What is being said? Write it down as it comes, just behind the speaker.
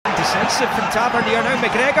Decisive from Tavernier now.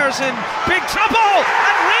 McGregor's in big trouble,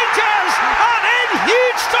 and Rangers are in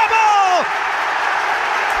huge trouble.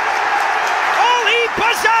 Oli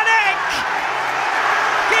Bozanic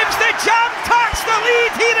gives the Jam Tarts the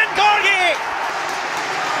lead here in Gorgie.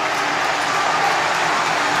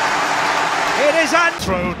 It is a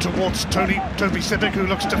throw towards Toby Sibbick, who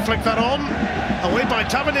looks to flick that on. Away by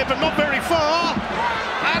Tavernier, but not very far.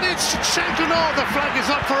 And it's Shankland. The flag is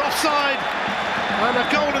up for offside. And a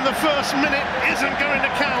goal in the first minute isn't going to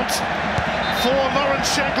count for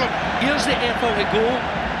Lawrence Shankland. Here's the effort to goal.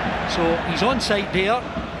 So he's onside there.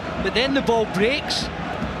 But then the ball breaks.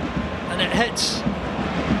 And it hits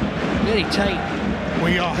very tight.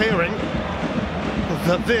 We are hearing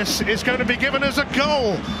that this is going to be given as a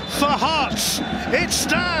goal for Hearts. It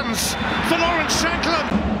stands for Lawrence Shankland.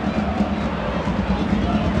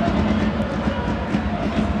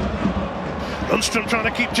 Lundstrom trying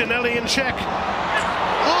to keep Ginnelly in check.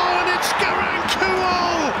 Oh, and it's Garang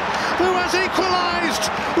Kuol who has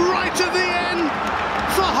equalised right at the end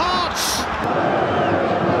for Hearts.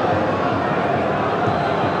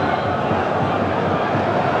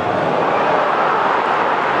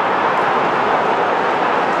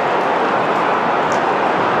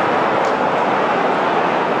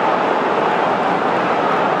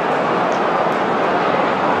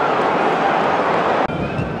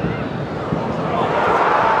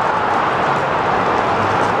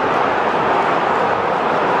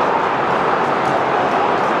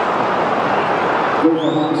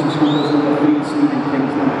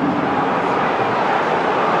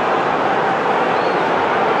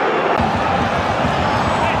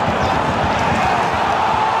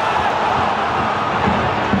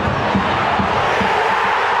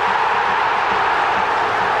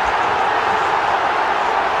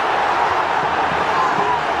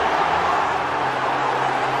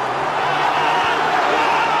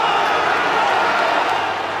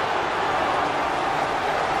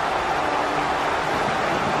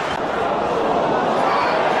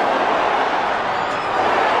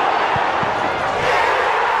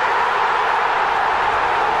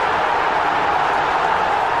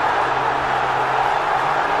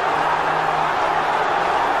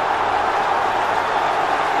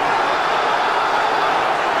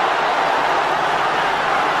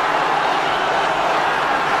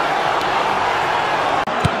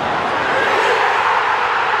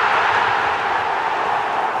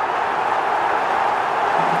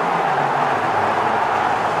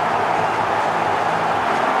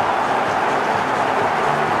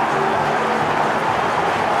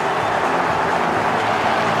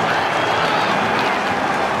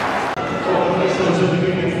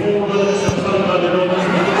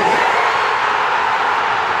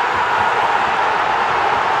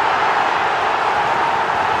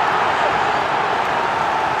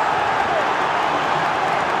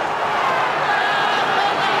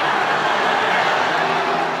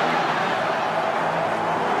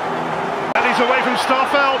 Away from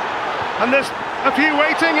Starfelt, and there's a few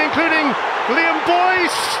waiting, including Liam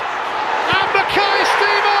Boyce and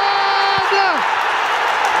Mackay-Steven.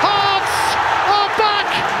 Hearts are back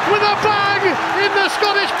with a bang in the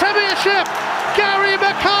Scottish Premiership. Gary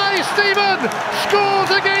Mackay-Steven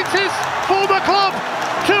scores against his former club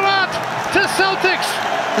to add to Celtic's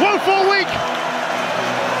woeful week.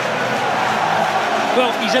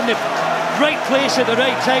 Well, he's in the right place at the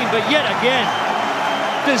right time, but yet again,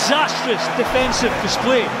 disastrous defensive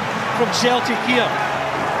display from Celtic here.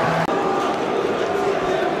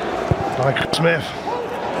 Mike Smith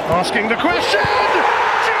asking the question.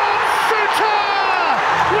 John Souttar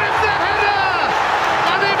with the header.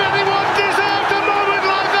 And if anyone deserved a moment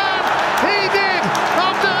like that, he did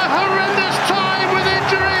after a horrendous time with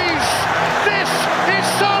injuries. This is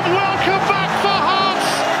some welcome back for Hearts,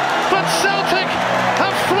 but Celtic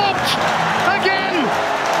have flopped again.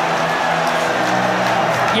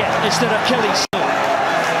 Yeah, it's their Achilles heel,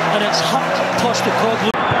 and it's Hart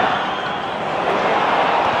Postecoglou.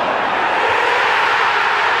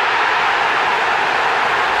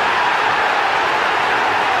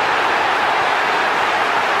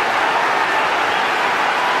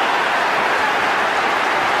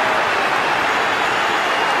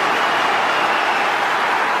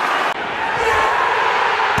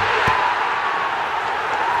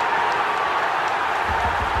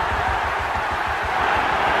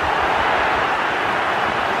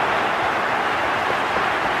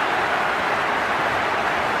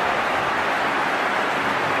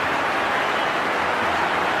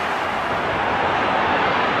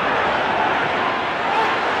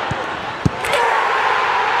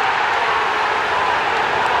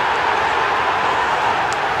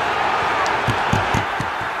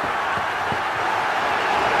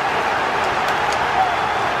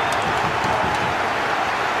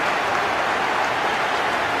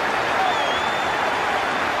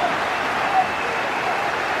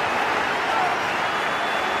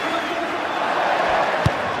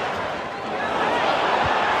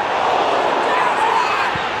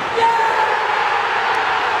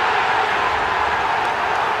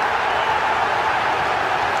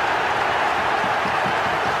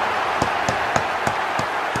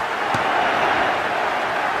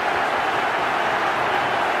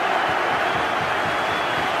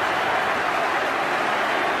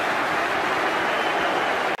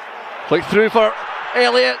 Flick through for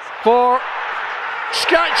Elliott, for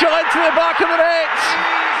Scatchell into the back of the net.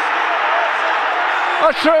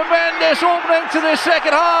 A tremendous opening to the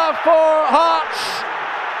second half for Hearts.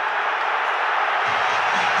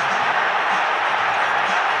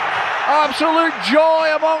 Absolute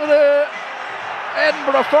joy among the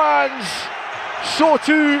Edinburgh fans. So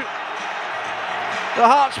too the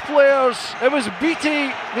Hearts players. It was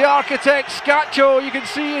Beattie, the architect. Scatchell, you can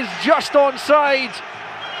see, is just onside.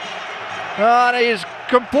 And his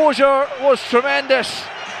composure was tremendous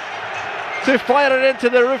to fire it into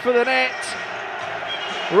the roof of the net.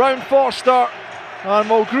 Round Forster, and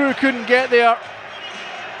Mulgrew couldn't get there.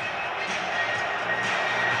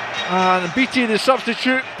 And Beattie, the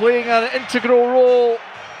substitute, playing an integral role.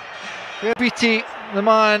 Beattie, the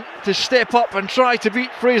man to step up and try to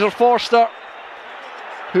beat Fraser Forster,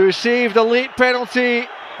 who saved a late penalty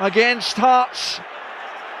against Hearts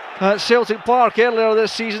at Celtic Park earlier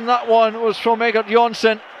this season. That one was from Egert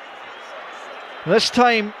Jonsson. This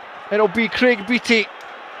time it'll be Craig Beattie.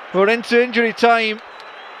 We're into injury time.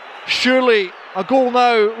 Surely a goal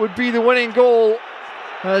now would be the winning goal,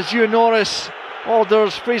 as Ewan Norris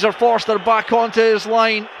orders Fraser Forster back onto his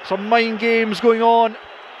line. Some mind games going on.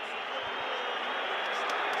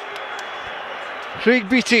 Craig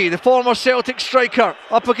Beattie, the former Celtic striker,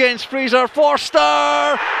 up against Fraser Forster,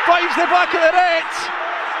 finds the back of the net,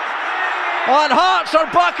 and Hearts are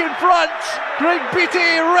back in front. Craig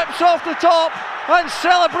Beattie rips off the top and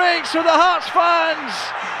celebrates with the Hearts fans.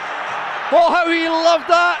 Oh, how he loved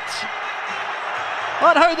that,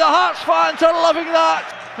 and how the Hearts fans are loving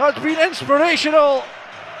that. That's been inspirational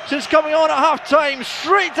since coming on at half time.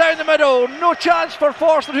 Straight down the middle, no chance for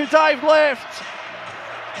Forster, who dived left.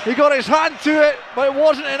 He got his hand to it, but it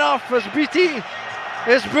wasn't enough, as Beattie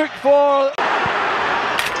is booked for